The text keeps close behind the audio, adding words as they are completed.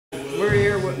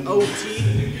OT.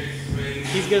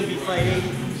 He's going to be fighting.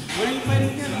 When are you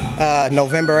fighting again?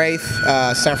 November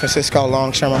 8th, San Francisco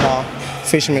Longshoremen Hall,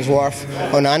 Fisherman's Wharf.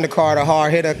 On the undercard, a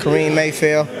hard hitter, Khrys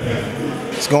Mayfield.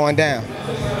 It's going down.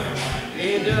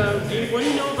 And what do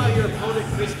you know about your opponent,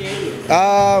 Khrys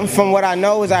Daniel? From what I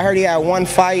know is I heard he had one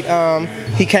fight.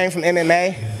 He came from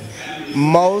MMA.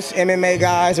 Most MMA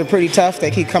guys are pretty tough.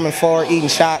 They keep coming forward, eating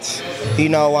shots. You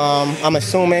know, I'm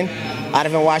assuming. I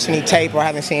haven't watched any tape or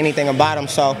haven't seen anything about him,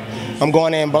 so I'm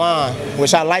going in blind,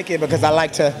 which I like it because I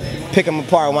like to pick them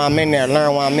apart while I'm in there,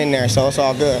 learn while I'm in there, so it's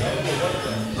all good.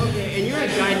 Okay, and you're a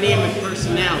dynamic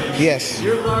personality. Yes.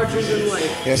 You're larger than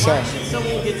life. Yes, sir. Why should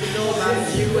someone get to know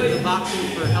about you and the boxing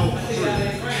for help?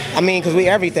 I mean, because we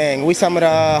everything. We some of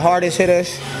the hardest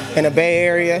hitters in the Bay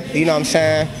Area, you know what I'm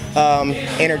saying?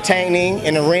 Entertaining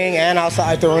in the ring and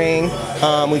outside the ring.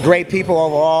 We great people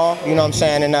overall, you know what I'm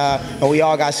saying? And we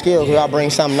all got skills. We all bring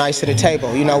something nice to the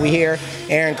table. You know, we here,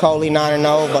 Aaron Coley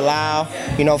 9-0, Bilal,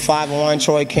 you know, 5-1,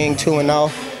 Troy King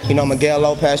 2-0, you know, Miguel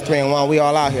Lopez 3-1. We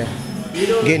all out here. You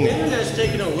know, getting the internet's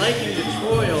taking a liking to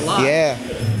Troy a lot. Yeah.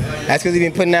 That's because he's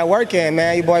been putting that work in,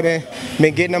 man. Your boy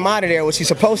been getting him out of there, what he's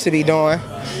supposed to be doing.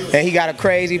 And he got a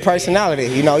crazy personality.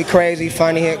 You know, he crazy,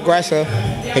 funny, aggressive.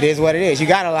 It is what it is. You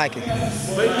gotta like it.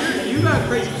 But you got a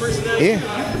crazy personality. Yeah.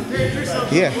 You compared yourself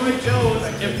to Roy Jones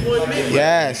and Floyd Mayweather.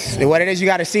 Yes. What it is, you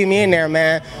gotta see me in there,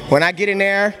 man. When I get in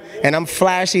there and I'm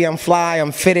flashy, I'm fly,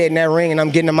 I'm fitted in that ring, and I'm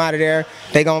getting them out of there,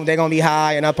 they gonna be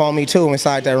high and up on me too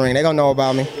inside that ring. They gonna know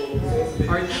about me.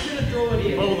 Are you gonna throw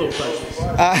any bolo punches?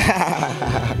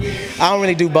 I don't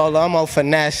really do bolo. I'm more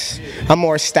finesse. I'm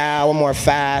more style. I'm more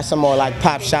fast. I'm more like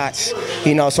pop shots.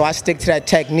 You know, so I stick to that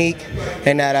technique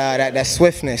and that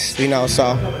swiftness. You know,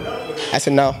 so that's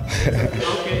a no.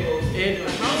 Okay. And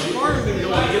how's sparring been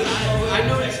going? Because I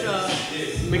noticed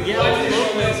Miguel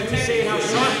Lopez. You were saying how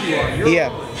sharp you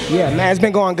are. Yeah, man, it's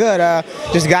been going good.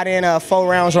 Just got in 4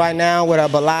 rounds right now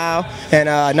with Bilal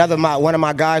and one of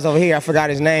my guys over here. I forgot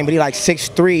his name, but he like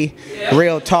 6'3",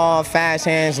 real tall, fast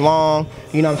hands, long.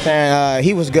 You know what I'm saying?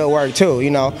 He was good work too.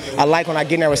 You know, I like when I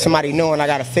get in there with somebody new and I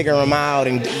got to figure them out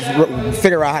and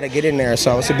figure out how to get in there.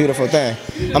 So it's a beautiful thing.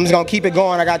 I'm just gonna keep it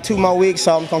going. I got 2 more weeks,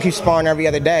 so I'm gonna keep sparring every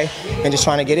other day and just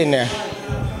trying to get in there. How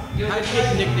did you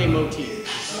get the nickname OT?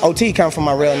 OT come from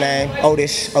my real name,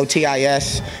 Otis,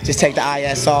 O-T-I-S. Just take the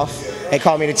I-S off. They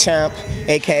call me the champ,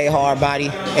 a.k.a. hard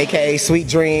body, a.k.a. sweet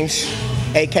dreams,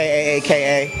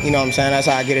 a.k.a. You know what I'm saying? That's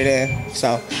how I get it in.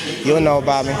 So you'll know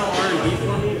about me.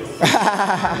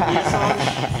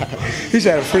 He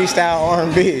said a freestyle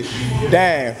R&B.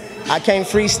 Damn. I can't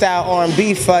freestyle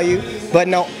R&B for you, but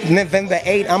no, November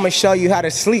 8th, I'm gonna show you how to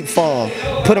sleep for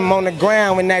him. Put him on the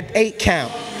ground when that 8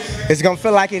 count. It's gonna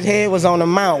feel like his head was on the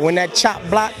mount when that chop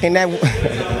block and that.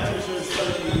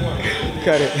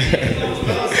 Cut it.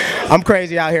 I'm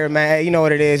crazy out here, man. Hey, you know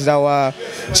what it is, though.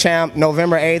 Champ,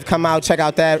 November 8th, come out, check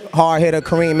out that hard hitter,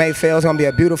 Khrys Mayfield. It's gonna be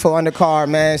a beautiful undercard,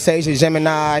 man. Sage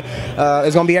Gemini.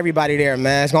 It's gonna be everybody there,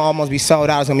 man. It's gonna almost be sold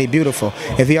out. It's gonna be beautiful.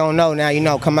 If you don't know now, you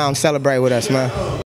know. Come out and celebrate with us, man.